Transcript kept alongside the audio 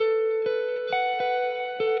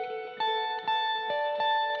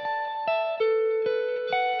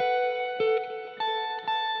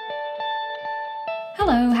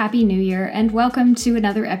Hello, Happy New Year, and welcome to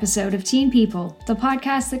another episode of Teen People, the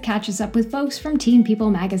podcast that catches up with folks from Teen People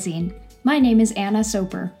magazine. My name is Anna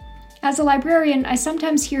Soper. As a librarian, I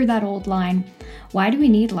sometimes hear that old line, why do we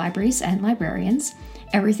need libraries and librarians?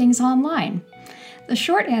 Everything's online. The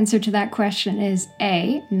short answer to that question is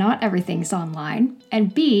A, not everything's online,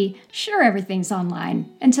 and B, sure everything's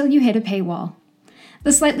online, until you hit a paywall.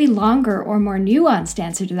 The slightly longer or more nuanced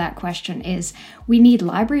answer to that question is, we need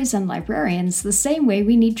libraries and librarians the same way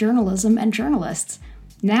we need journalism and journalists,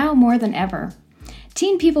 now more than ever.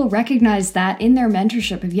 Teen People recognized that in their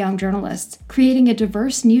mentorship of young journalists, creating a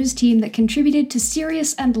diverse news team that contributed to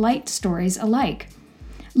serious and light stories alike.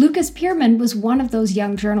 Lucas Pearman was one of those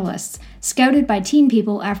young journalists, scouted by Teen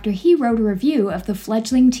People after he wrote a review of the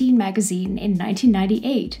fledgling teen magazine in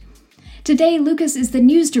 1998. Today, Lucas is the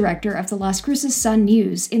news director of the Las Cruces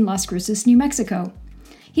Sun-News in Las Cruces, New Mexico.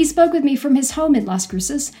 He spoke with me from his home in Las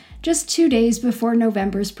Cruces just 2 days before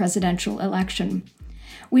November's presidential election.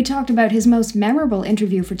 We talked about his most memorable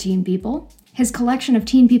interview for Teen People, his collection of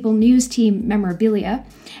Teen People news team memorabilia,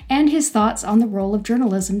 and his thoughts on the role of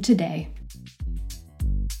journalism today.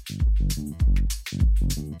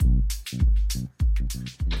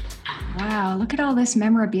 Wow, look at all this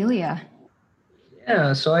memorabilia.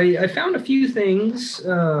 Yeah, so I found a few things.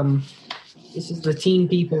 This is the Teen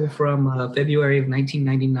People from February of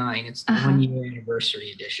 1999. It's the 1-year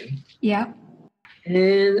anniversary edition. Yeah.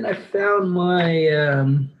 And I found my a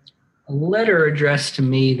letter addressed to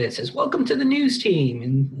me that says, "Welcome to the news team,"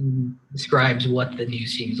 and describes what the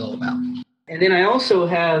news team is all about. And then I also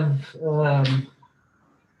have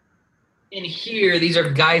in here, these are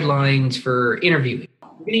guidelines for interviewing.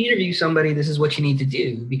 You're going to interview somebody, this is what you need to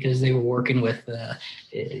do, because they were working with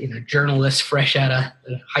journalists fresh out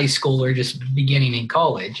of high school or just beginning in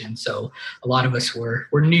college. And so a lot of us were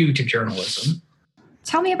new to journalism.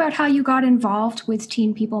 Tell me about how you got involved with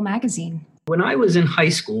Teen People magazine. When I was in high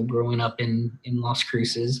school, growing up in Las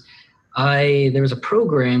Cruces, there was a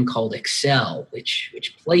program called Excel,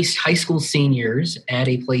 which placed high school seniors at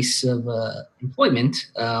a place of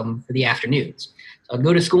employment for the afternoons. I'd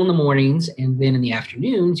go to school in the mornings, and then in the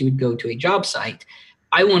afternoons, you would go to a job site.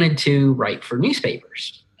 I wanted to write for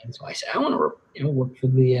newspapers. And so I said, I want to work for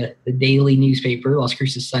the daily newspaper, Las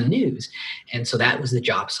Cruces Sun-News. And so that was the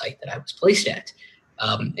job site that I was placed at.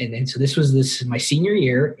 And so this was my senior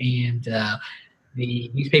year, and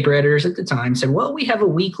the newspaper editors at the time said, well, we have a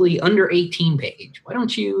weekly under 18 page. Why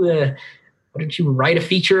don't you write a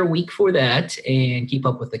feature a week for that and keep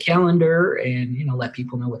up with the calendar and, let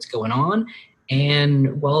people know what's going on.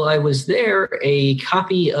 And while I was there, a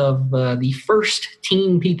copy of the first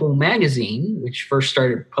Teen People magazine, which first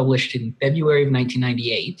started published in February of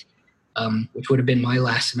 1998, which would have been my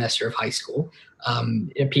last semester of high school,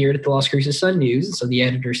 it appeared at the Las Cruces Sun-News. And so the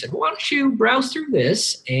editor said, well, why don't you browse through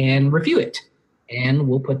this and review it? And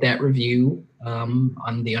we'll put that review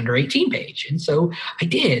on the under 18 page. And so I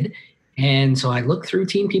did. And so I looked through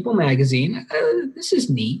Teen People magazine. This is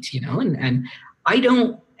neat, and I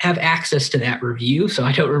don't have access to that review, so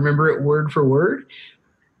I don't remember it word for word.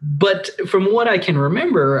 But from what I can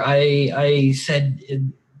remember, I said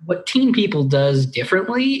what Teen People does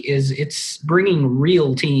differently is it's bringing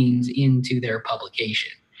real teens into their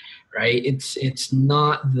publication, right? It's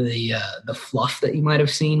not the fluff that you might have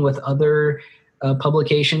seen with other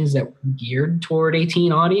publications that were geared toward a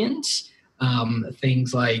teen audience.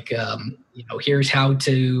 Things like, here's how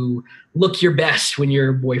to look your best when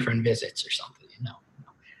your boyfriend visits or something.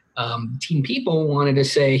 Teen People wanted to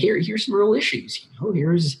say, here's some real issues.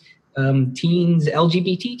 Here's teens,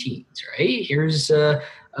 LGBT teens, right? Here's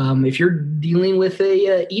if you're dealing with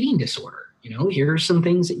a eating disorder, here's some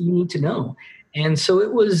things that you need to know. And so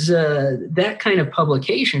it was that kind of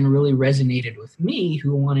publication really resonated with me,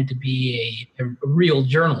 who wanted to be a real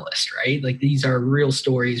journalist, right? Like, these are real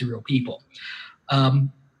stories, real people.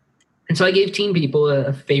 And so I gave Teen People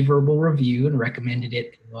a favorable review and recommended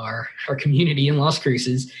it to our community in Las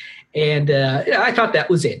Cruces. And I thought that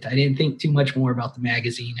was it. I didn't think too much more about the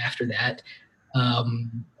magazine after that.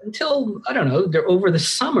 Until, I don't know, over the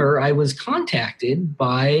summer, I was contacted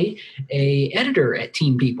by an editor at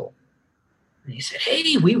Teen People. And he said,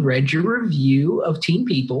 hey, we read your review of Teen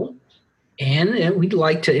People, and we'd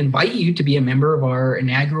like to invite you to be a member of our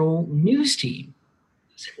inaugural news team.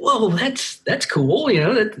 I said, whoa, that's cool.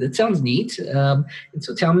 That sounds neat. And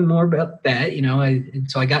so tell me more about that.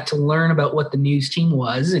 So I got to learn about what the news team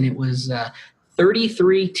was, and it was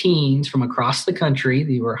 33 teens from across the country.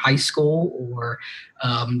 They were high school or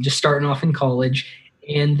just starting off in college.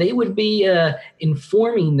 and they would be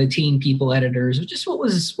informing the Teen People editors of just what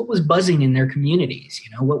was buzzing in their communities.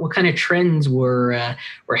 What kind of trends were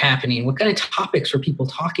happening, what kind of topics were people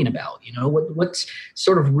talking about. What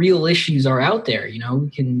sort of real issues are out there. We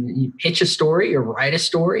can pitch a story or write a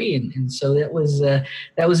story, and so that was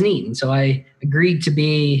neat. And so I agreed to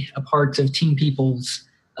be a part of Teen People's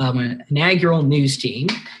inaugural news team,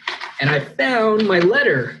 and I found my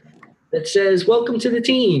letter that says "Welcome to the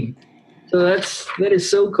team." So that is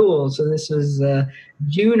so cool. So this was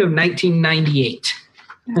June of 1998.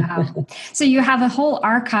 Wow. So you have a whole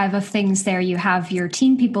archive of things there. You have your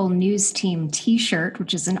Teen People News Team T-shirt,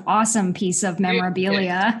 which is an awesome piece of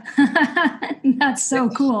memorabilia. That's so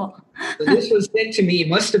cool. So this was sent to me. It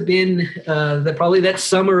must have been probably that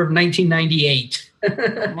summer of 1998.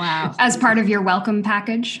 Wow. As part of your welcome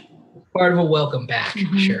package? Part of a welcome pack,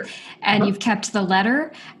 sure. And you've kept the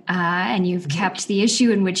letter, and you've kept the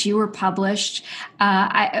issue in which you were published.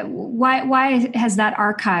 Why has that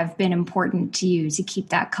archive been important to you to keep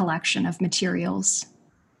that collection of materials?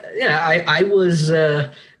 Yeah, I was,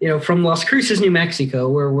 from Las Cruces, New Mexico,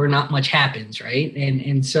 where not much happens, right?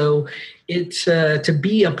 And so it's to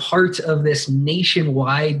be a part of this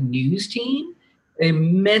nationwide news team. It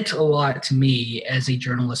meant a lot to me as a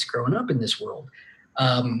journalist growing up in this world.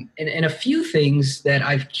 And a few things that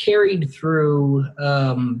I've carried through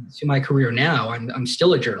to my career now. I'm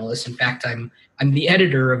still a journalist. In fact, I'm the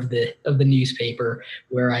editor of the newspaper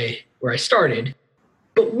where I started.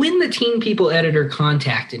 But when the Teen People editor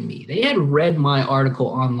contacted me, they had read my article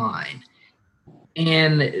online,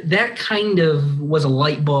 and that kind of was a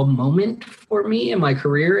light bulb moment for me in my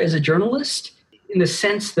career as a journalist, in the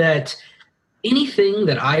sense that anything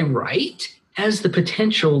that I write has the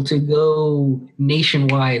potential to go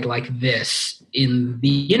nationwide like this in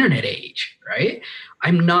the internet age, right?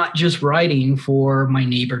 I'm not just writing for my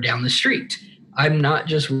neighbor down the street. I'm not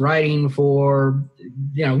just writing for,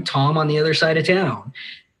 Tom on the other side of town.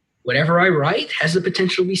 Whatever I write has the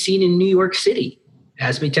potential to be seen in New York City,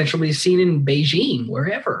 has the potential to be seen in Beijing,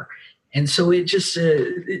 wherever. And so it just,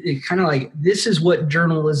 it kind of like, this is what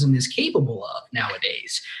journalism is capable of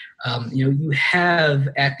nowadays. You have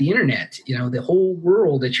at the internet, the whole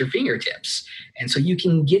world at your fingertips. And so you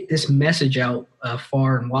can get this message out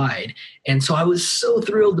far and wide. And so I was so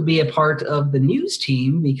thrilled to be a part of the news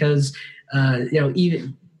team because,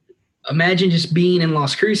 even imagine just being in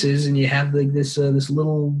Las Cruces and you have like this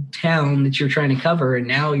little town that you're trying to cover. And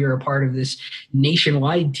now you're a part of this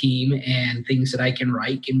nationwide team, and things that I can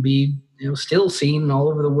write can be, still seen all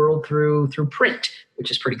over the world through print, which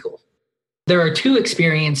is pretty cool. There are two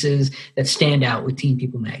experiences that stand out with Teen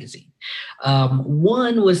People magazine.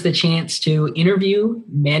 One was the chance to interview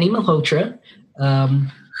Manny Malhotra,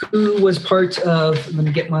 who was part of, let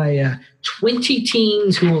me get my 20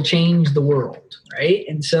 Teens Who Will Change the World, right?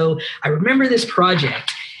 And so I remember this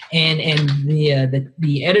project, and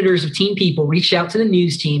the editors of Teen People reached out to the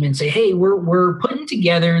news team and say, hey, we're putting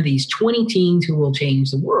together these 20 teens who will change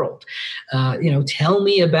the world. Tell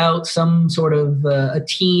me about some sort of a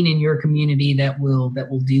teen in your community that will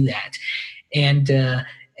do that.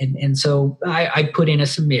 And so I put in a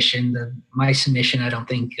submission. My submission, I don't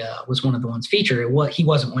think was one of the ones featured. He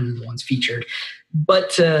wasn't one of the ones featured. But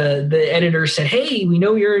the editor said, hey, we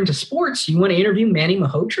know you're into sports. You want to interview Manny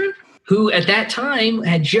Malhotra, who at that time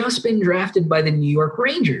had just been drafted by the New York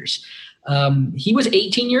Rangers. He was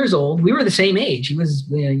 18 years old. We were the same age. He was,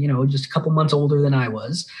 just a couple months older than I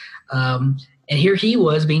was. And here he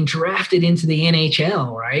was being drafted into the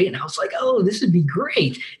NHL, right? And I was like, oh, this would be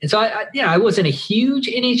great. And so I wasn't a huge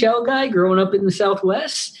NHL guy growing up in the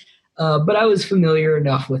Southwest, but I was familiar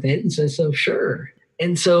enough with it. And so sure.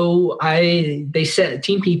 And so they said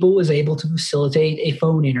Teen People was able to facilitate a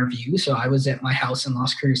phone interview. So I was at my house in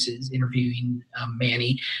Las Cruces interviewing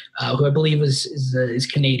Manny, who I believe is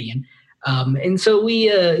Canadian. And so we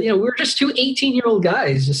were just two 18-year-old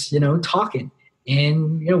guys just, talking.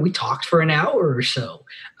 And, we talked for an hour or so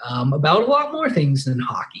about a lot more things than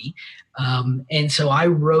hockey. And so I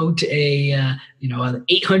wrote an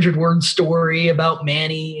 800-word story about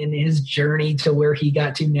Manny and his journey to where he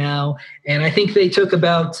got to now. And I think they took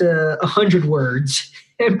about 100 words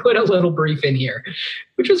and put a little brief in here,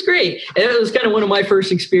 which was great. And it was kind of one of my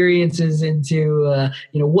first experiences into,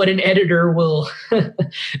 what an editor will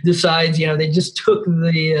decides, they just took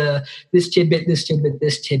this tidbit,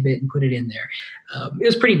 and put it in there. It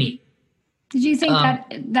was pretty neat. Did you think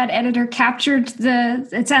that editor captured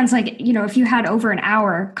it sounds like, if you had over an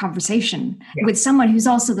hour conversation with someone who's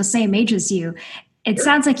also the same age as you, it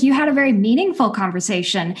sounds like you had a very meaningful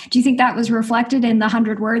conversation. Do you think that was reflected in the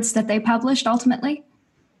 100 words that they published ultimately?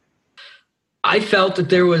 I felt that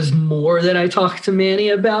there was more that I talked to Manny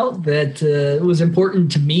about that was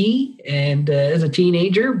important to me and as a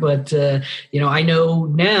teenager. But, I know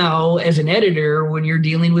now as an editor, when you're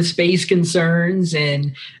dealing with space concerns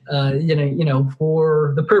and,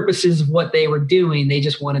 for the purposes of what they were doing, they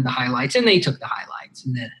just wanted the highlights and they took the highlights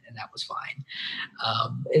and that was fine.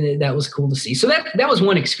 And that was cool to see. So that was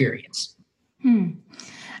one experience. And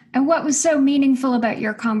what was so meaningful about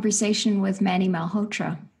your conversation with Manny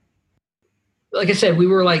Malhotra? Like I said, we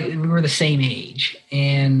were the same age,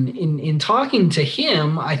 and in talking to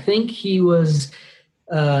him, I think he was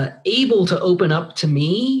able to open up to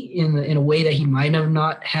me in a way that he might have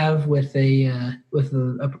not have with a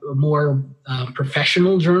more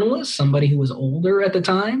professional journalist, somebody who was older at the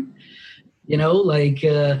time.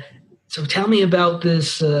 So tell me about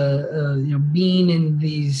this, being in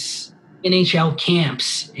these NHL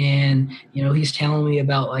camps, and he's telling me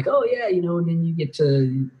about like, oh yeah, and then you get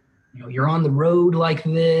to. You're on the road like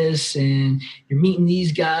this and you're meeting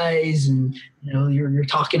these guys and, you're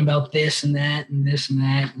talking about this and that and this and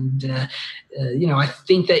that. And, I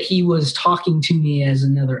think that he was talking to me as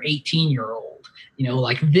another 18-year-old,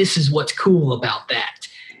 like this is what's cool about that.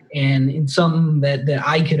 And in something that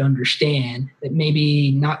I could understand that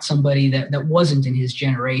maybe not somebody that wasn't in his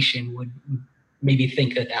generation would maybe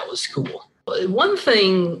think that was cool. One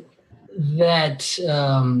thing that,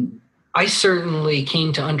 I certainly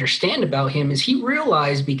came to understand about him is he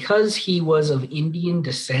realized because he was of Indian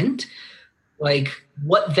descent, like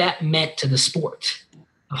what that meant to the sport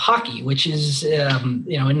of hockey, which is,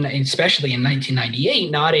 especially in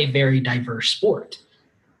 1998, not a very diverse sport.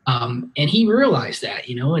 And he realized that,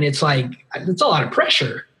 and it's like, it's a lot of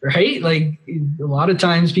pressure, right? Like a lot of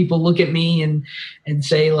times people look at me and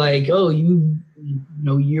say like, oh,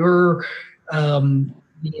 you're,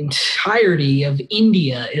 the entirety of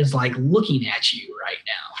India is like looking at you right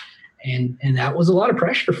now. And that was a lot of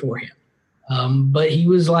pressure for him. But he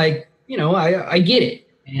was like, I get it.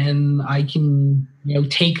 And I can,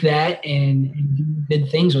 take that and do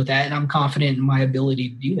good things with that. And I'm confident in my ability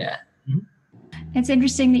to do that. It's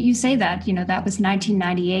interesting that you say that, that was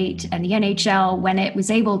 1998 and the NHL, when it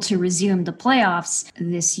was able to resume the playoffs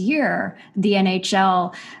this year, the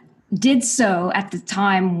NHL did so at the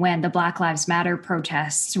time when the Black Lives Matter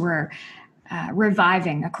protests were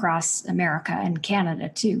reviving across America and Canada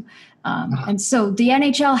too. And so the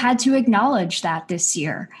NHL had to acknowledge that this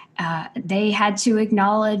year. They had to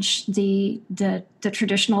acknowledge the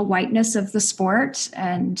traditional whiteness of the sport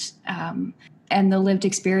and the lived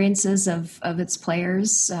experiences of its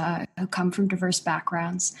players who come from diverse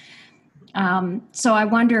backgrounds. So I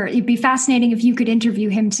wonder, it'd be fascinating if you could interview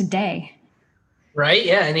him today. Right.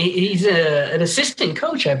 Yeah. And he's an assistant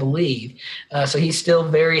coach, I believe. So he's still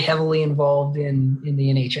very heavily involved in the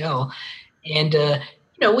NHL. And,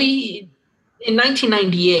 in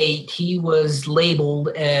 1998, he was labeled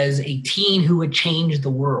as a teen who would change the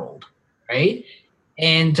world. Right.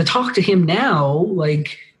 And to talk to him now,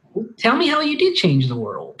 like, tell me how you did change the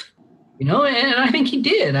world. And I think he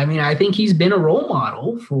did. I mean, I think he's been a role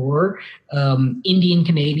model for Indian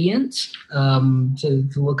Canadians to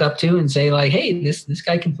look up to and say, like, hey, this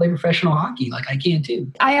guy can play professional hockey. Like, I can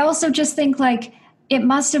too. I also just think, like, it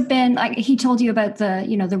must have been, like, he told you about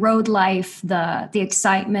the road life, the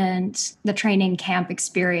excitement, the training camp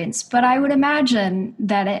experience. But I would imagine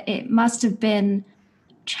that it must have been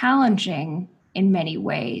challenging in many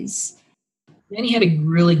ways. And he had a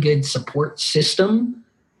really good support system.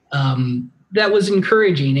 That was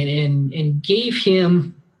encouraging and gave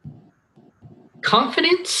him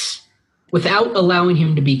confidence without allowing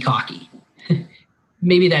him to be cocky.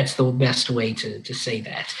 Maybe that's the best way to say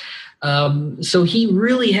that. So he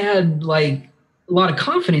really had like a lot of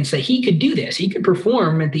confidence that he could do this. He could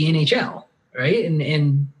perform at the NHL, right?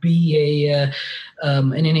 And be an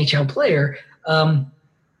NHL player.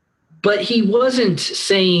 But he wasn't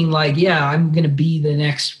saying like, yeah, I'm going to be the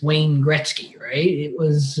next Wayne Gretzky, right? It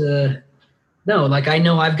was, no, like I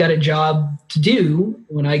know I've got a job to do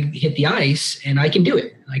when I hit the ice and I can do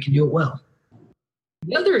it. I can do it well.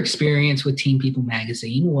 The other experience with Teen People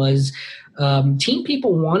magazine was Teen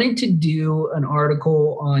People wanted to do an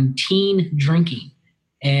article on teen drinking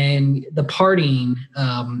and the partying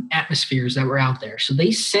atmospheres that were out there. So they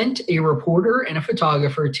sent a reporter and a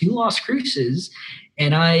photographer to Las Cruces.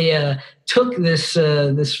 And I took this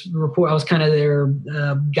report. I was kind of their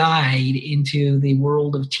guide into the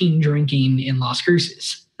world of teen drinking in Las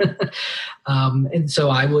Cruces. And so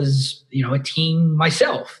I was, a teen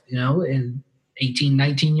myself, and 18,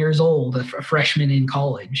 19 years old, a freshman in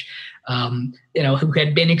college, who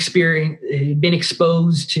had been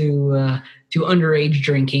exposed to underage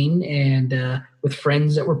drinking and with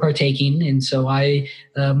friends that were partaking. And so I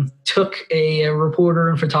took a reporter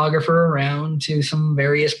and photographer around to some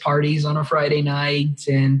various parties on a Friday night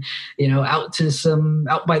and, out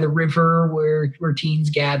by the river where teens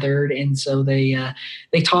gathered. And so they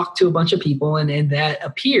talked to a bunch of people and that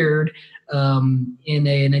appeared in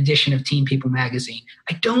an edition of Teen People magazine.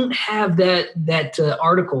 I don't have that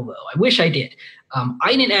article though. I wish I did.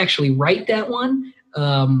 I didn't actually write that one.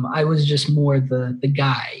 I was just more the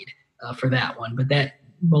guide for that one, but that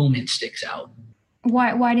moment sticks out.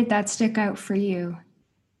 Why did that stick out for you?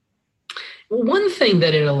 Well, one thing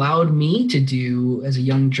that it allowed me to do as a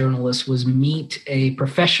young journalist was meet a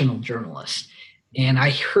professional journalist. And I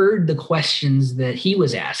heard the questions that he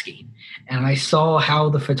was asking. And I saw how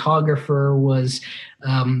the photographer was,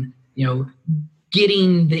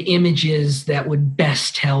 getting the images that would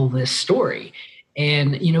best tell this story.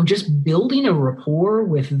 And, just building a rapport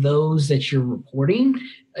with those that you're reporting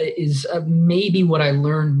is maybe what I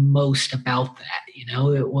learned most about that.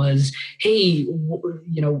 It was, hey,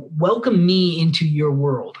 welcome me into your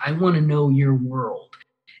world. I want to know your world.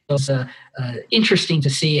 It was interesting to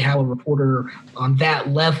see how a reporter on that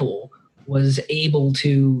level was able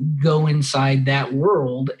to go inside that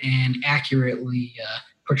world and accurately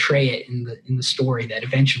portray it in the story that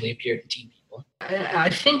eventually appeared in Teen People. I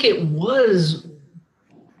think it was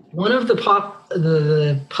one of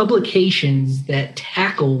the publications that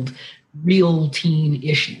tackled real teen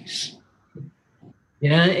issues,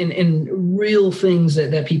 and real things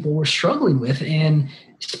that people were struggling with, and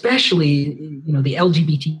especially, the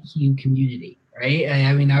LGBTQ community, right?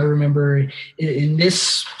 I remember in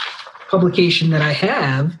this publication that I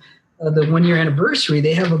have, the 1-year anniversary,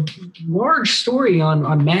 they have a large story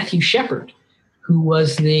on Matthew Shepard, who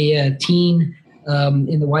was the teen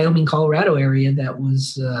in the Wyoming, Colorado area that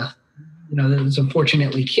was, that was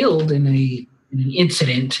unfortunately killed in an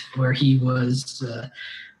incident where he was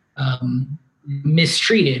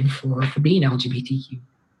mistreated for being LGBTQ.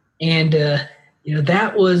 And,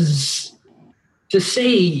 that was to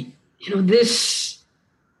say, this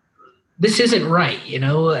isn't right.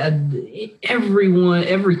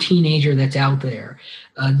 Every teenager that's out there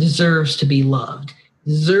deserves to be loved,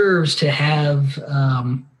 deserves to have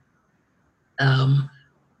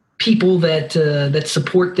people that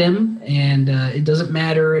support them. And it doesn't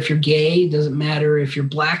matter if you're gay, it doesn't matter if you're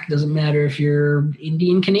black, it doesn't matter if you're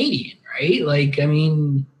Indian Canadian, right?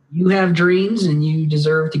 You have dreams and you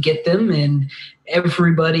deserve to get them, and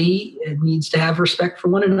everybody needs to have respect for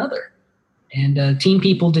one another. And Teen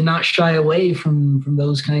People did not shy away from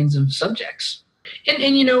those kinds of subjects. And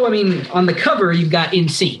on the cover, you've got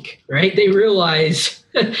NSYNC, right? They realize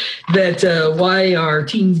that why are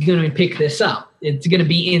teens going to pick this up? It's going to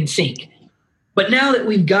be NSYNC. But now that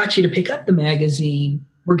we've got you to pick up the magazine,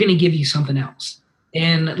 we're going to give you something else.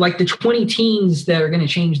 And like the 20 teens that are going to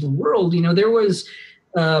change the world,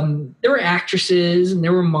 there were actresses and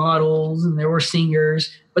there were models and there were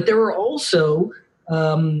singers, but there were also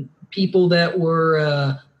people that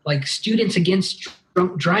were like Students Against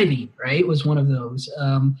Drunk Driving, right, was one of those.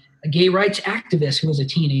 A gay rights activist who was a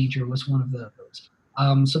teenager was one of those.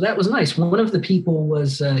 So that was nice. One of the people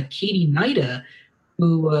was Katie Nida,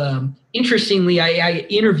 who, interestingly, I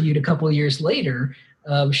interviewed a couple of years later.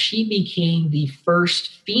 She became the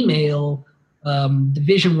first female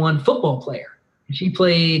Division I football player. She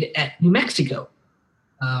played at New Mexico.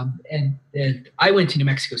 And I went to New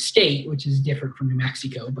Mexico State, which is different from New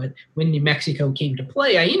Mexico. But when New Mexico came to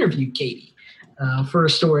play, I interviewed Katie for a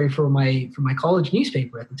story for my college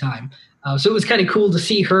newspaper at the time. So it was kind of cool to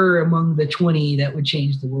see her among the 20 that would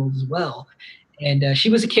change the world as well. And she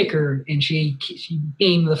was a kicker, and she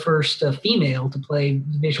became the first female to play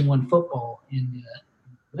Division I football in the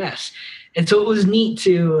U.S. And so it was neat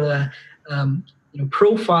to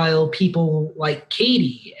profile people like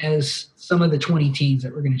Katie as some of the 20 teens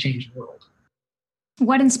that were going to change the world.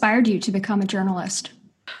 What inspired you to become a journalist?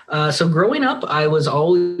 So growing up, I was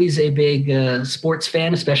always a big sports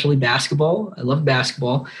fan, especially basketball. I loved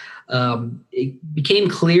basketball. It became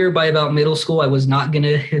clear by about middle school I was not going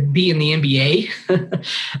to be in the NBA.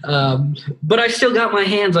 But I still got my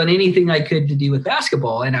hands on anything I could to do with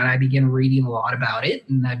basketball. And I began reading a lot about it.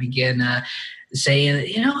 And I began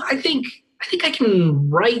saying, I think I can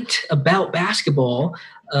write about basketball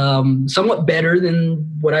somewhat better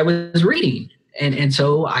than what I was reading. And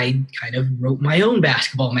so I kind of wrote my own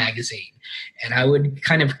basketball magazine, and I would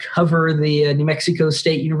kind of cover the New Mexico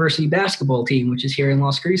State University basketball team, which is here in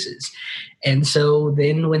Las Cruces. And so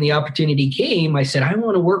then when the opportunity came, I said, I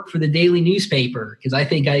want to work for the daily newspaper because I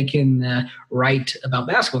think I can write about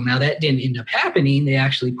basketball. Now, that didn't end up happening. They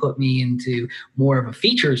actually put me into more of a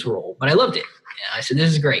features role, but I loved it. I said, this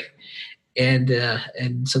is great.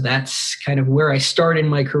 And so that's kind of where I started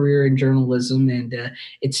my career in journalism, and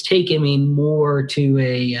it's taken me more to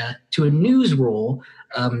a news role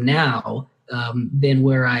now than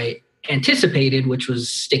where I anticipated, which was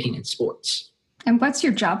sticking in sports. And what's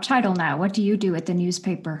your job title now? What do you do at the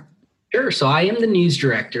newspaper? Sure. So I am the news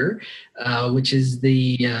director, which is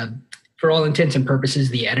for all intents and purposes,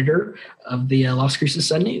 the editor of the Las Cruces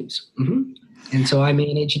Sun News. Mm-hmm. And so I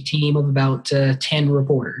manage a team of about 10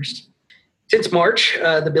 reporters. Since March,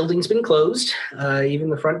 the building's been closed, even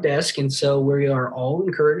the front desk, and so we are all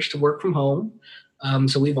encouraged to work from home.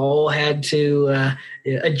 So we've all had to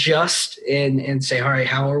adjust and say, all right,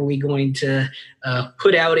 how are we going to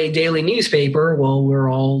put out a daily newspaper while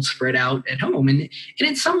we're all spread out at home? And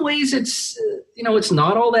in some ways, it's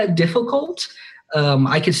not all that difficult.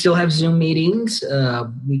 I can still have Zoom meetings.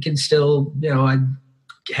 We can still, I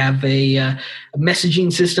have a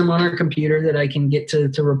messaging system on our computer that I can get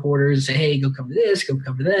to reporters, say, hey, go cover this, go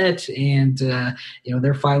cover that. And,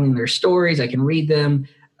 they're filing their stories. I can read them.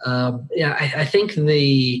 I think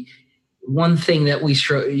the one thing that we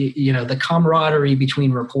the camaraderie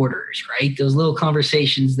between reporters, right? Those little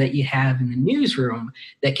conversations that you have in the newsroom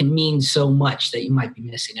that can mean so much that you might be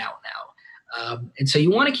missing out now. And so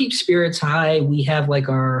you want to keep spirits high. We have like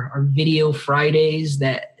our video Fridays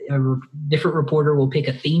that a different reporter will pick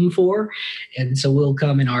a theme for. And so we'll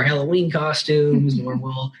come in our Halloween costumes or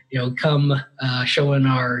we'll, come showing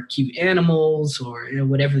our cute animals or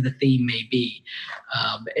whatever the theme may be.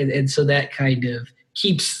 And so that kind of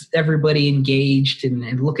keeps everybody engaged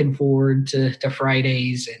and looking forward to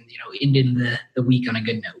Fridays and, ending the week on a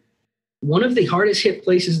good note. One of the hardest hit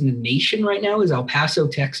places in the nation right now is El Paso,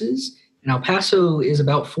 Texas. And El Paso is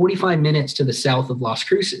about 45 minutes to the south of Las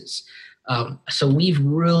Cruces. So we've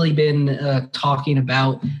really been talking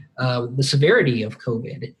about the severity of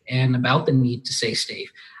COVID and about the need to stay safe.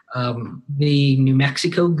 The New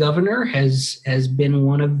Mexico governor has been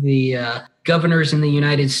one of the governors in the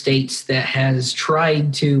United States that has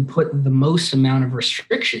tried to put the most amount of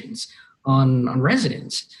restrictions on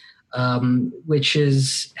residents, which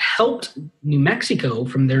has helped New Mexico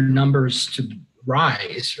from their numbers to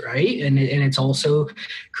rise, right? And it's also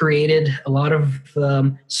created a lot of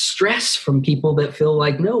stress from people that feel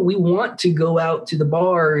like, no, we want to go out to the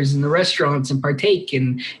bars and the restaurants and partake.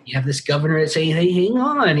 And you have this governor that's saying, hey, hang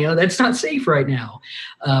on, that's not safe right now.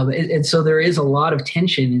 And so there is a lot of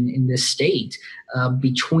tension in this state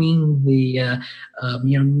between the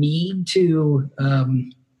need to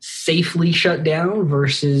safely shut down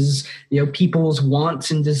versus people's wants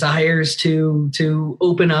and desires to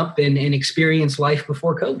open up and experience life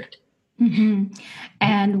before COVID. Mm-hmm.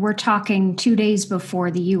 And we're talking 2 days before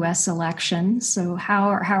the U.S. election. So how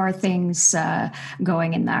are things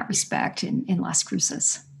going in that respect in Las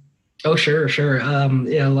Cruces? Oh, sure.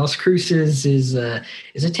 Las Cruces is a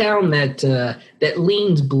town that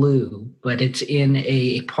leans blue, but it's in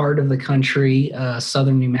a part of the country,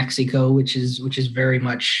 southern New Mexico, which is very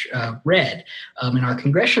much red. In our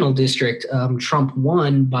congressional district, Trump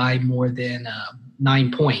won by more than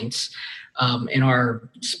 9 points. In our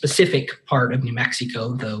specific part of New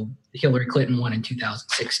Mexico, though Hillary Clinton won in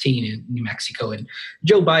 2016 in New Mexico, and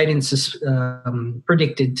Joe Biden's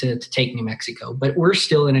predicted to take New Mexico. But we're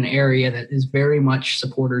still in an area that is very much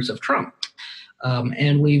supporters of Trump.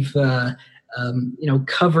 And we've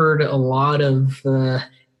covered a lot of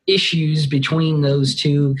issues between those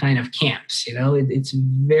two kind of camps. It's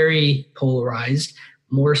very polarized,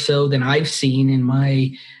 more so than I've seen in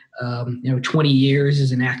my 20 years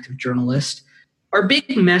as an active journalist. Our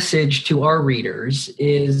big message to our readers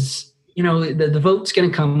is, the vote's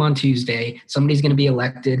going to come on Tuesday. Somebody's going to be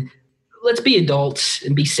elected. Let's be adults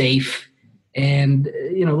and be safe. And,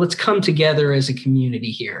 let's come together as a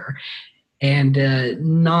community here and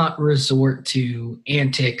not resort to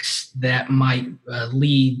antics that might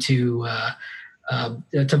lead to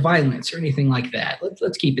violence or anything like that.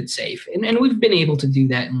 Let's keep it safe. And we've been able to do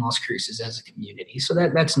that in Las Cruces as a community. So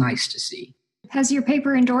that's nice to see. Has your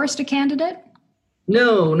paper endorsed a candidate?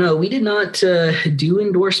 No, we did not do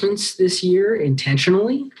endorsements this year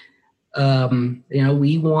intentionally.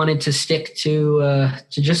 We wanted to stick to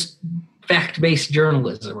just fact-based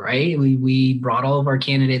journalism, right? We brought all of our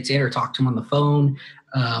candidates in or talked to them on the phone.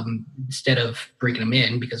 instead of bringing them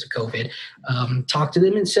in because of COVID, talked to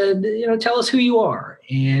them and said, tell us who you are.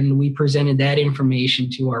 And we presented that information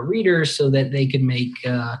to our readers so that they could make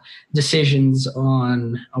decisions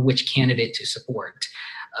on which candidate to support.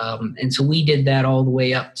 And so we did that all the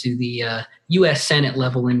way up to the U.S. Senate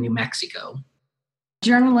level in New Mexico.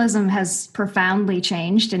 Journalism has profoundly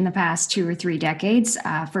changed in the past 2 or 3 decades,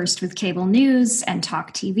 first with cable news and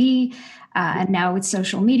talk TV, and now with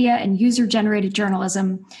social media and user-generated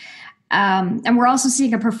journalism. And we're also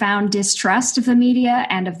seeing a profound distrust of the media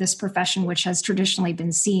and of this profession, which has traditionally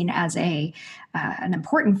been seen as an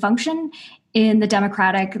important function in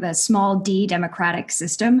the small d democratic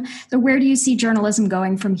system. So where do you see journalism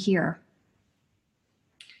going from here?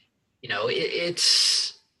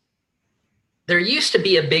 There used to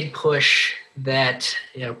be a big push that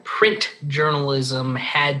print journalism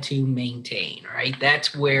had to maintain, right?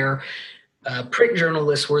 That's where print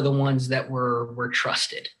journalists were the ones that were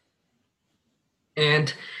trusted.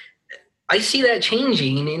 And I see that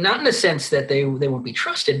changing, and not in the sense that they won't be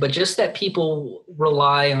trusted, but just that people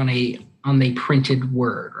rely on a printed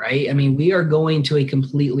word, right? I mean, we are going to a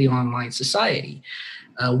completely online society.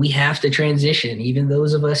 We have to transition, even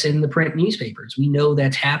those of us in the print newspapers. We know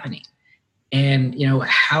that's happening. And,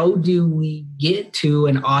 how do we get to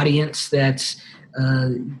an audience that's,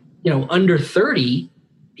 under 30?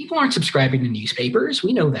 People aren't subscribing to newspapers.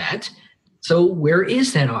 We know that. So where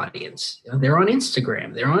is that audience? They're on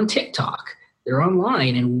Instagram. They're on TikTok. They're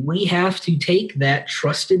online. And we have to take that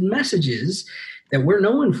trusted messages that we're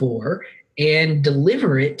known for and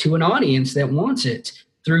deliver it to an audience that wants it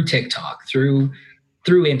through TikTok, through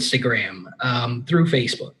Instagram, through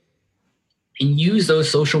Facebook. And use those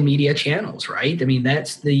social media channels, right? I mean,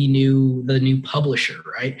 that's the new publisher,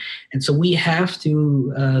 right? And so we have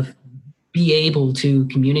to be able to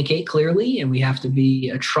communicate clearly, and we have to be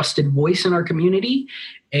a trusted voice in our community.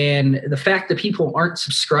 And the fact that people aren't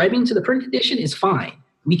subscribing to the print edition is fine.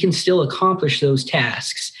 We can still accomplish those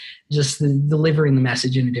tasks, just delivering the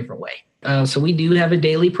message in a different way. So we do have a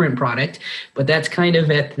daily print product, but that's kind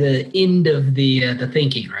of at the end of the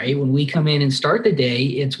thinking, right? When we come in and start the day,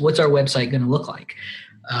 it's what's our website going to look like?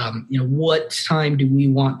 What time do we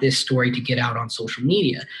want this story to get out on social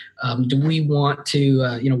media? Do we want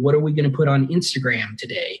to, what are we going to put on Instagram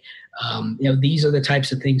today? These are the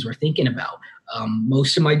types of things we're thinking about.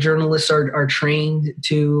 Most of my journalists are trained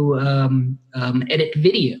to edit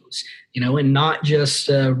videos, and not just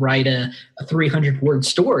write a 300-word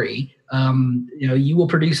story. You will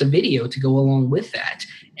produce a video to go along with that.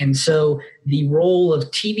 And so the role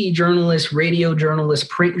of TV journalists, radio journalists,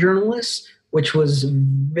 print journalists, which was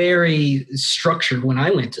very structured when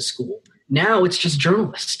I went to school, now it's just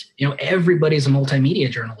journalist. Everybody's a multimedia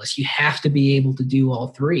journalist. You have to be able to do all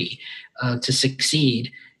three to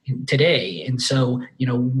succeed today. And so,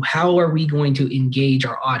 how are we going to engage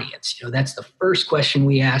our audience? That's the first question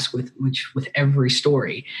we ask with every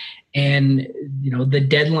story. And, the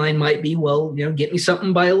deadline might be, get me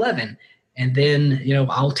something by 11. And then,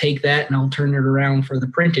 I'll take that and I'll turn it around for the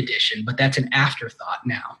print edition. But that's an afterthought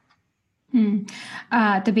now.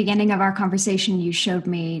 At the beginning of our conversation, you showed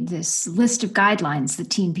me this list of guidelines that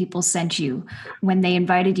Teen People sent you when they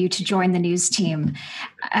invited you to join the news team.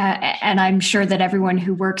 And I'm sure that everyone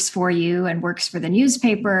who works for you and works for the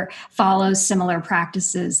newspaper follows similar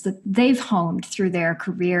practices that they've honed through their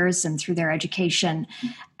careers and through their education.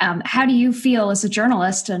 How do you feel as a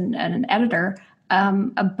journalist and an editor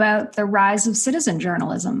about the rise of citizen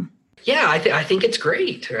journalism? Yeah, I think it's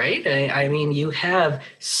great, right? I mean, you have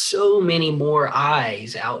so many more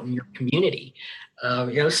eyes out in your community.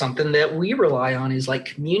 Something that we rely on is like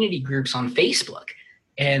community groups on Facebook.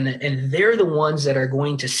 And they're the ones that are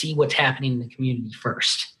going to see what's happening in the community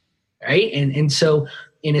first, right? And so,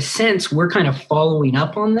 in a sense, we're kind of following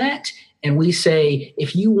up on that. And we say,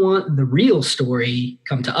 if you want the real story,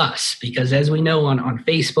 come to us. Because as we know on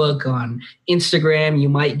Facebook, on Instagram, you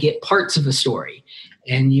might get parts of a story.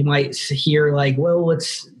 And you might hear like, well,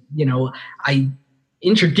 I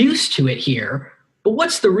introduced to it here, but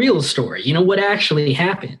what's the real story? What actually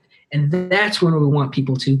happened? And that's when we want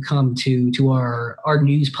people to come to our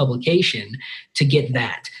news publication to get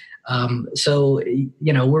that. So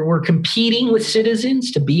we're competing with citizens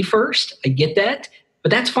to be first. I get that, but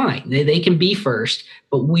that's fine. They can be first,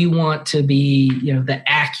 but we want to be, the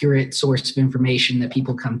accurate source of information that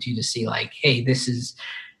people come to see like, hey, this is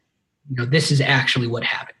actually what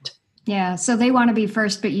happened. Yeah. So they want to be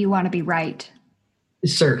first, but you want to be right.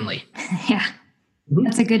 Certainly. Yeah.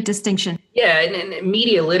 That's a good distinction. Yeah. And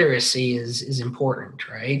media literacy is important,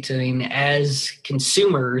 right? I mean, as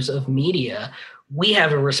consumers of media, we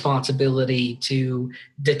have a responsibility to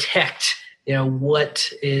detect what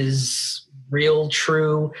is real,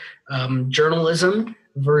 true journalism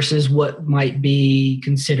versus what might be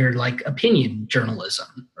considered like opinion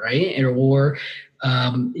journalism, right? Or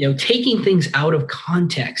taking things out of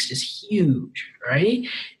context is huge, right?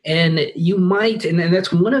 And you might, and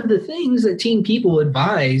that's one of the things that Teen People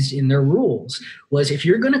advised in their rules was if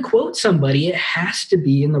you're going to quote somebody, it has to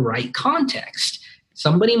be in the right context.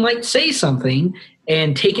 Somebody might say something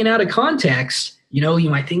and taken out of context, you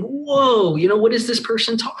might think, whoa, what is this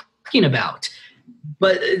person talking about?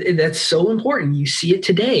 But that's so important. You see it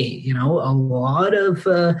today. A lot of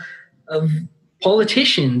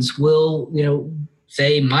politicians will,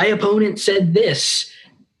 say my opponent said this,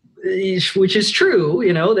 which is true.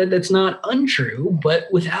 That's not untrue. But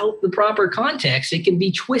without the proper context, it can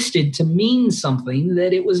be twisted to mean something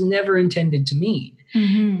that it was never intended to mean.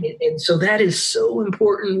 Mm-hmm. And so that is so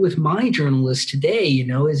important with my journalists today.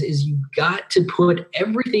 Is you've got to put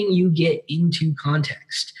everything you get into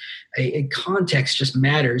context. A context just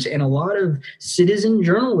matters. And a lot of citizen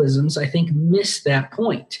journalisms, I think, miss that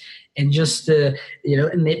point. And just, and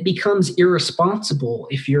it becomes irresponsible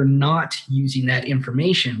if you're not using that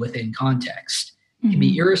information within context. It can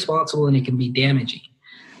be irresponsible and it can be damaging.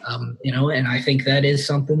 And I think that is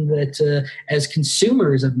something that as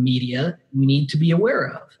consumers of media, we need to be aware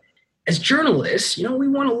of. As journalists, we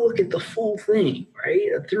want to look at the full thing, right?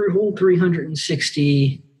 Through a whole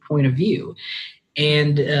 360 point of view.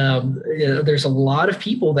 And there's a lot of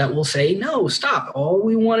people that will say, no, stop. All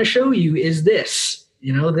we want to show you is this,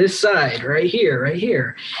 this side right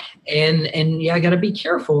here. And I got to be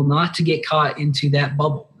careful not to get caught into that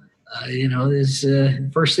bubble. There's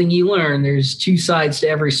first thing you learn, there's two sides to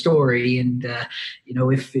every story. And,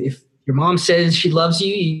 if your mom says she loves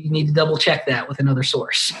you, you need to double check that with another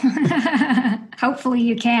source. Hopefully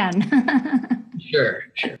you can. Sure.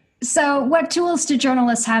 So what tools do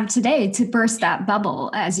journalists have today to burst that bubble,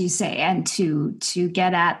 as you say, and to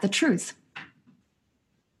get at the truth?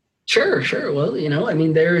 Sure. Well,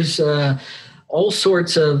 there's all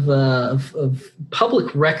sorts of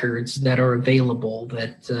public records that are available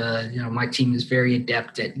that, my team is very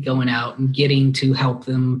adept at going out and getting to help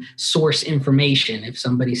them source information. If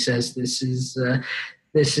somebody says this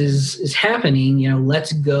is happening,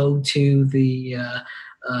 let's go to the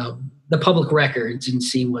public records and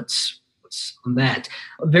see what's on that.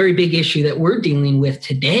 A very big issue that we're dealing with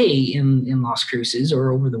today in Las Cruces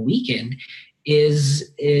or over the weekend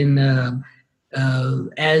is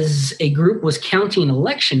as a group was counting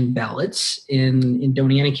election ballots in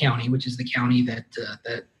Doñana County, which is the county that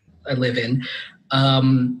I live in.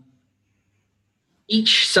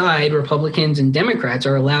 Each side, Republicans and Democrats,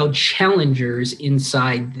 are allowed challengers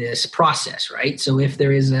inside this process, right? So if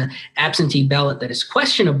there is an absentee ballot that is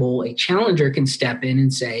questionable, a challenger can step in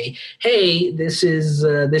and say, "Hey, this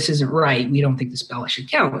isn't right. We don't think this ballot should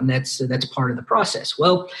count," and that's part of the process.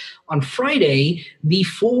 Well, on Friday, the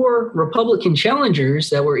 4 Republican challengers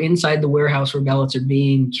that were inside the warehouse where ballots are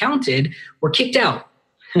being counted were kicked out.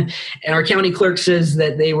 And our county clerk says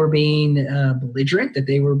that they were being belligerent, that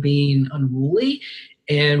they were being unruly,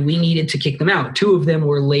 and we needed to kick them out. 2 of them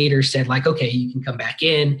were later said, okay, you can come back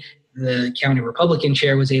in. The county Republican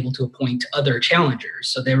chair was able to appoint other challengers.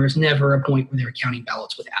 So there was never a point where they were counting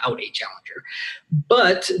ballots without a challenger.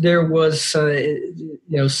 But there was,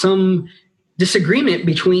 some disagreement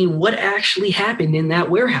between what actually happened in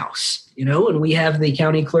that warehouse. And we have the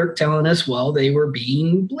county clerk telling us, well, they were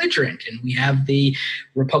being belligerent. And we have the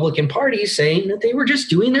Republican Party saying that they were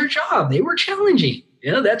just doing their job. They were challenging.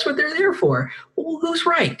 That's what they're there for. Well, who's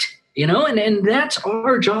right? And that's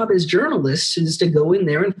our job as journalists, is to go in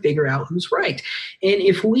there and figure out who's right. And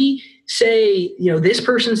if we say, this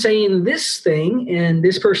person saying this thing and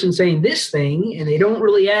this person saying this thing, and they don't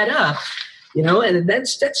really add up, and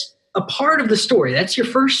that's a part of the story. That's your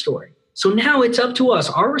first story. So now it's up to us.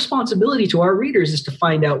 Our responsibility to our readers is to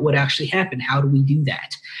find out what actually happened. How do we do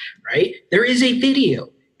that, right? There is a video,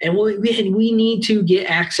 and we need to get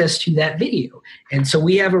access to that video. And so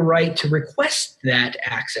we have a right to request that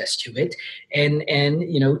access to it and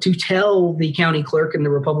to tell the county clerk and the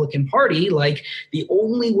Republican Party, the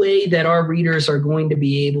only way that our readers are going to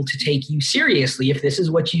be able to take you seriously, if this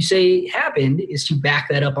is what you say happened, is to back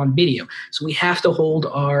that up on video. So we have to hold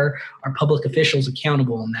our public officials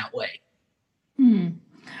accountable in that way.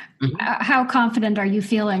 Mm-hmm. How confident are you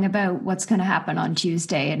feeling about what's going to happen on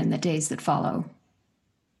Tuesday and in the days that follow?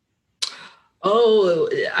 Oh,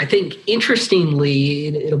 I think interestingly,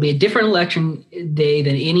 it'll be a different election day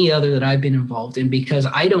than any other that I've been involved in, because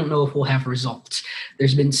I don't know if we'll have results.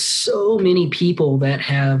 There's been so many people that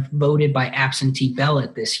have voted by absentee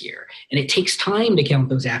ballot this year, and it takes time to count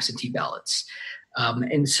those absentee ballots.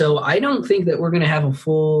 And so I don't think that we're going to have a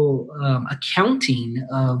full accounting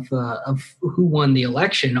of who won the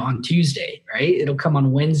election on Tuesday, right? It'll come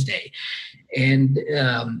on Wednesday. And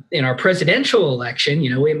in our presidential election,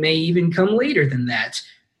 it may even come later than that,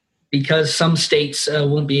 because some states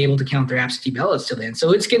won't be able to count their absentee ballots till then.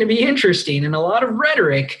 So it's going to be interesting, and a lot of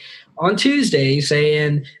rhetoric on Tuesday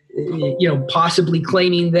saying, possibly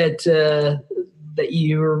claiming that that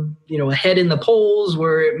you're, ahead in the polls,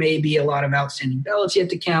 where it may be a lot of outstanding ballots yet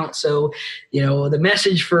to count. So, the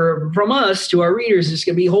message from us to our readers is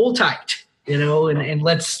going to be hold tight, and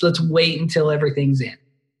let's wait until everything's in.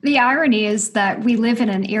 The irony is that we live in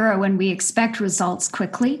an era when we expect results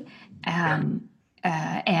quickly. And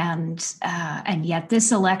yet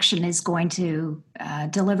this election is going to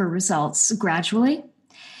deliver results gradually.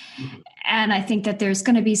 Mm-hmm. And I think that there's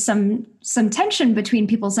going to be some tension between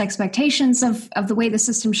people's expectations of the way the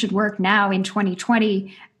system should work now in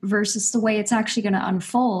 2020 versus the way it's actually going to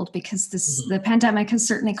unfold, because the pandemic has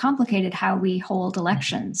certainly complicated how we hold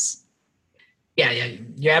elections. Yeah,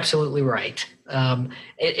 you're absolutely right.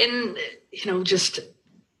 Just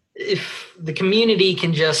if the community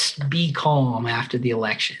can just be calm after the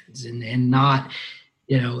elections and not,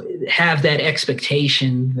 have that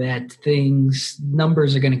expectation that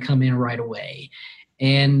numbers are going to come in right away.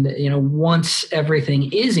 And, once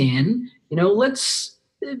everything is in, let's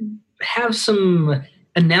have some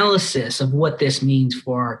analysis of what this means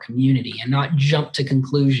for our community and not jump to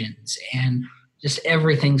conclusions and just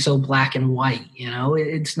everything so black and white.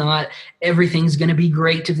 It's not everything's going to be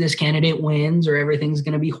great if this candidate wins, or everything's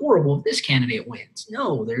going to be horrible if this candidate wins.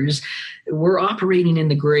 No, we're operating in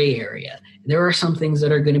the gray area. There are some things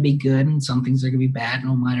that are going to be good and some things that are going to be bad,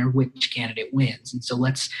 no matter which candidate wins. And so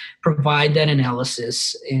let's provide that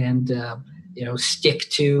analysis and, stick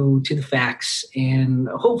to the facts and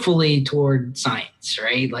hopefully toward science,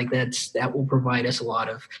 right? Like that will provide us a lot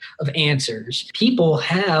of answers. People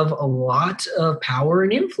have a lot of power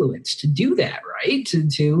and influence to do that, right?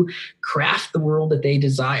 To craft the world that they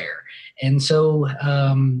desire. And so,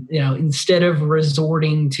 instead of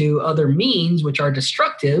resorting to other means which are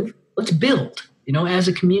destructive, let's build, as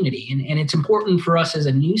a community. And it's important for us as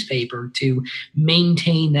a newspaper to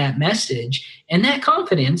maintain that message and that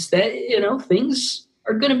confidence that, things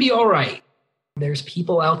are going to be all right. There's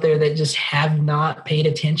people out there that just have not paid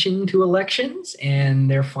attention to elections,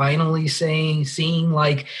 and they're finally seeing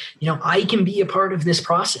like, I can be a part of this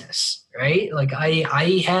process, right? Like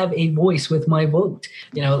I have a voice with my vote.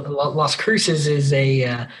 Las Cruces is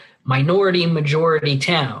a minority-majority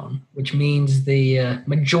town, which means the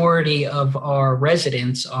majority of our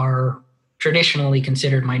residents are traditionally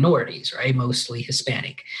considered minorities, right? Mostly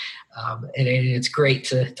Hispanic. And it's great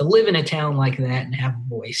to live in a town like that and have a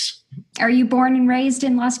voice. Are you born and raised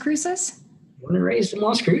in Las Cruces? Born and raised in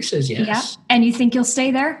Las Cruces, yes. Yeah. And you think you'll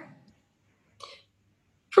stay there?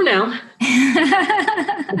 For now.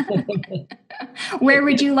 Where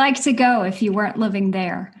would you like to go if you weren't living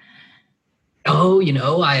there? Oh,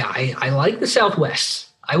 I like the Southwest.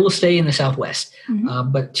 I will stay in the Southwest.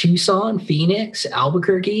 Mm-hmm. But Tucson, Phoenix,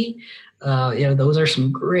 Albuquerque, those are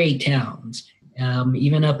some great towns.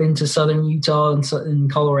 Even up into southern Utah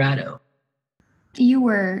and Colorado. You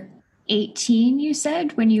were 18, you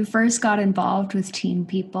said, when you first got involved with Teen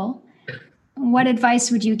People. What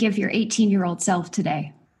advice would you give your 18-year-old self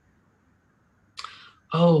today?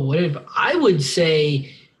 Oh, I would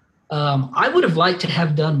say I would have liked to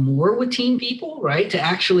have done more with teen people, right? To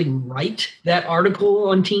actually write that article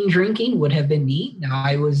on teen drinking would have been neat. Now,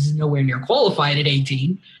 I was nowhere near qualified at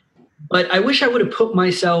 18, but I wish I would have put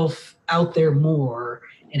myself out there more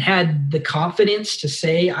and had the confidence to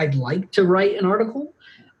say I'd like to write an article,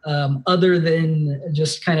 other than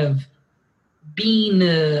just kind of being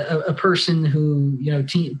a person who,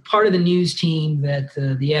 part of the news team that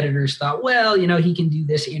the editors thought, well, he can do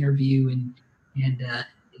this interview and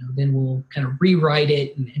then we'll kind of rewrite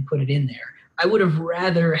it and put it in there. I would have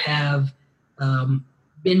rather have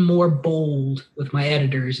been more bold with my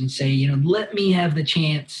editors and say, let me have the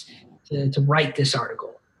chance to write this article.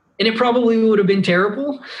 And it probably would have been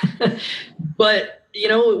terrible. But,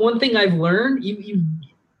 one thing I've learned,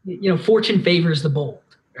 fortune favors the bold,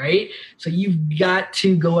 right? So you've got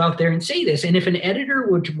to go out there and say this. And if an editor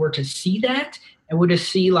were to see that and were to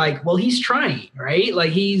see like, well, he's trying, right?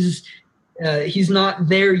 Like he's not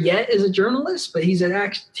there yet as a journalist, but he's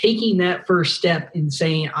actually taking that first step in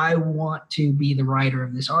saying, I want to be the writer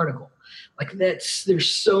of this article. Like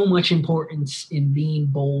there's so much importance in being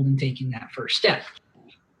bold and taking that first step.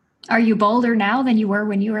 Are you bolder now than you were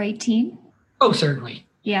when you were 18? Oh, certainly.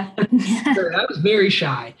 Yeah. I was very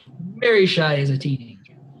shy as a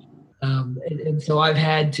teenager. And so I've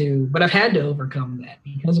had to overcome that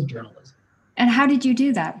because of journalism. And how did you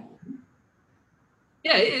do that?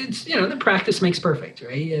 Yeah, it's, the practice makes perfect,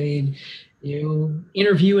 right? I mean, you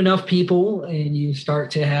interview enough people and you start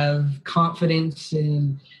to have confidence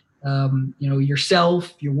in,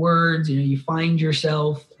 yourself, your words, you find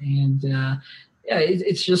yourself, and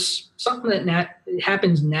it's just something that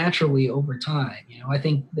happens naturally over time. I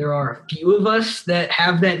think there are a few of us that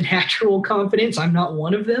have that natural confidence. I'm not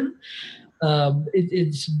one of them.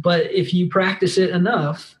 But if you practice it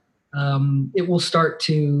enough, it will start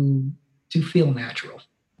to feel natural.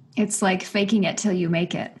 It's like faking it till you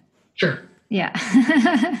make it. Sure. Yeah.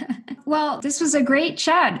 Well, this was a great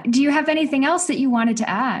chat. Do you have anything else that you wanted to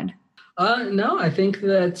add? No, I think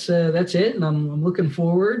that's it, and I'm looking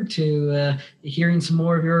forward to hearing some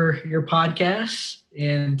more of your podcasts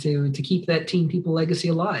and to keep that Teen People legacy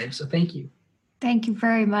alive. So thank you. Thank you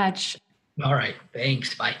very much. All right.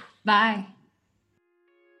 Thanks. Bye. Bye.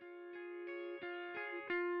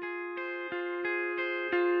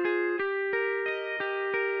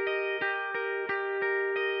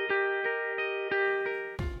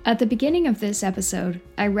 At the beginning of this episode,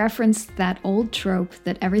 I referenced that old trope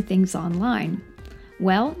that everything's online.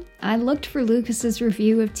 Well, I looked for Lucas's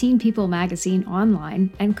review of Teen People magazine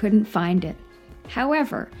online and couldn't find it.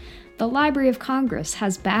 However, the Library of Congress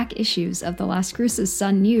has back issues of the Las Cruces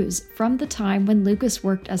Sun-News from the time when Lucas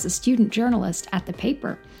worked as a student journalist at the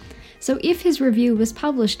paper. So if his review was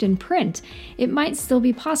published in print, it might still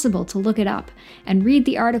be possible to look it up and read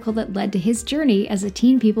the article that led to his journey as a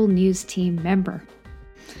Teen People News team member.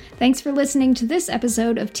 Thanks for listening to this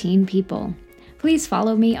episode of Teen People. Please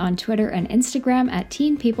follow me on Twitter and Instagram at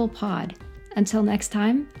Teen People Pod. Until next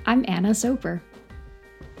time, I'm Anna Soper.